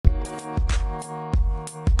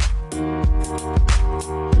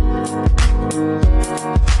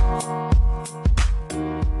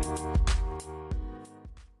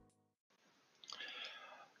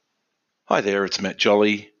Hi there, it's Matt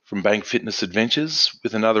Jolly from Bang Fitness Adventures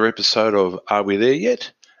with another episode of Are We There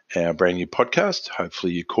Yet? Our brand new podcast.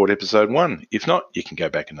 Hopefully you caught episode 1. If not, you can go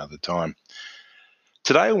back another time.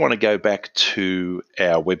 Today I want to go back to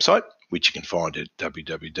our website, which you can find at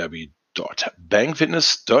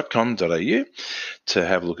www.bangfitness.com.au to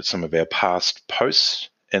have a look at some of our past posts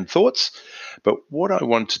and thoughts. But what I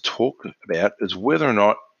want to talk about is whether or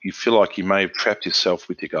not you feel like you may have trapped yourself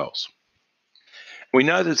with your goals. We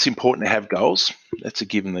know that it's important to have goals. That's a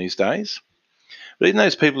given these days. But even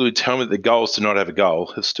those people who tell me that the goal is to not have a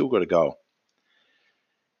goal have still got a goal.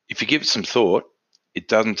 If you give it some thought, it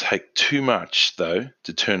doesn't take too much, though,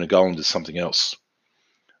 to turn a goal into something else.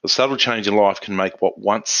 A subtle change in life can make what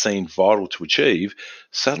once seemed vital to achieve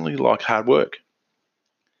suddenly like hard work.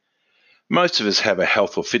 Most of us have a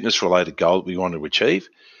health or fitness related goal that we want to achieve,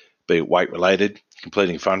 be it weight related,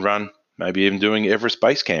 completing a fun run, maybe even doing Everest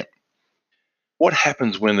Base Camp. What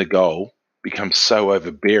happens when the goal becomes so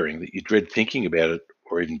overbearing that you dread thinking about it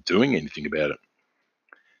or even doing anything about it?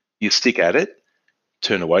 You stick at it,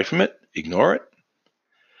 turn away from it, ignore it.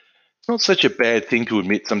 It's not such a bad thing to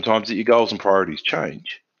admit sometimes that your goals and priorities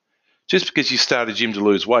change. Just because you start a gym to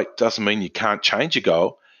lose weight doesn't mean you can't change your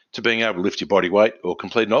goal to being able to lift your body weight or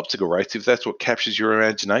complete an obstacle race if that's what captures your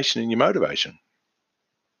imagination and your motivation.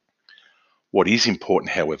 What is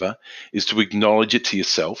important, however, is to acknowledge it to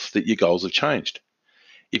yourself that your goals have changed.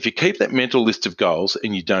 If you keep that mental list of goals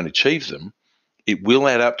and you don't achieve them, it will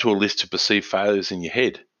add up to a list of perceived failures in your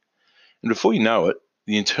head. And before you know it,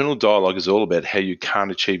 the internal dialogue is all about how you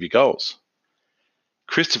can't achieve your goals.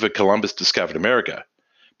 Christopher Columbus discovered America,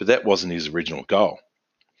 but that wasn't his original goal.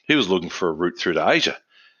 He was looking for a route through to Asia.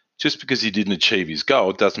 Just because he didn't achieve his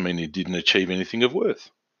goal doesn't mean he didn't achieve anything of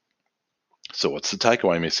worth. So what's the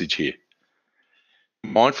takeaway message here? Be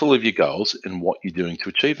mindful of your goals and what you're doing to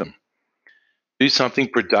achieve them. Do something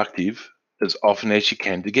productive as often as you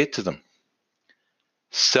can to get to them.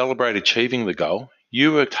 Celebrate achieving the goal.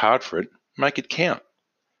 You worked hard for it. Make it count.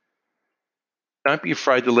 Don't be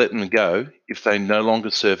afraid to let them go if they no longer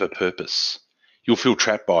serve a purpose. You'll feel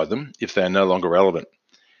trapped by them if they're no longer relevant.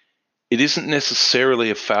 It isn't necessarily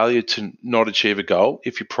a failure to not achieve a goal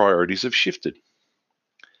if your priorities have shifted.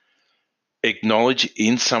 Acknowledge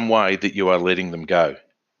in some way that you are letting them go.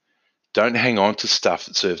 Don't hang on to stuff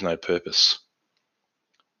that serves no purpose.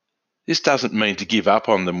 This doesn't mean to give up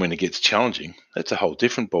on them when it gets challenging. That's a whole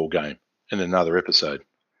different ballgame in another episode.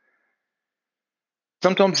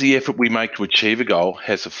 Sometimes the effort we make to achieve a goal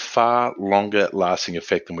has a far longer lasting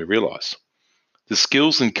effect than we realise. The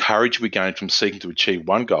skills and courage we gain from seeking to achieve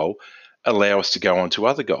one goal allow us to go on to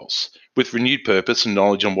other goals with renewed purpose and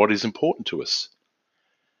knowledge on what is important to us.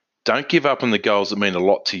 Don't give up on the goals that mean a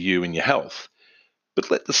lot to you and your health,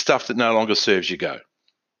 but let the stuff that no longer serves you go.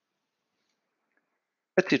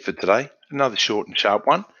 That's it for today. Another short and sharp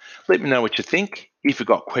one. Let me know what you think. If you've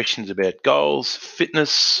got questions about goals,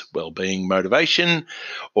 fitness, well-being, motivation,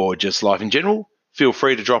 or just life in general, feel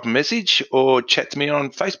free to drop a message or chat to me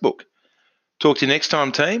on Facebook. Talk to you next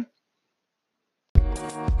time, team.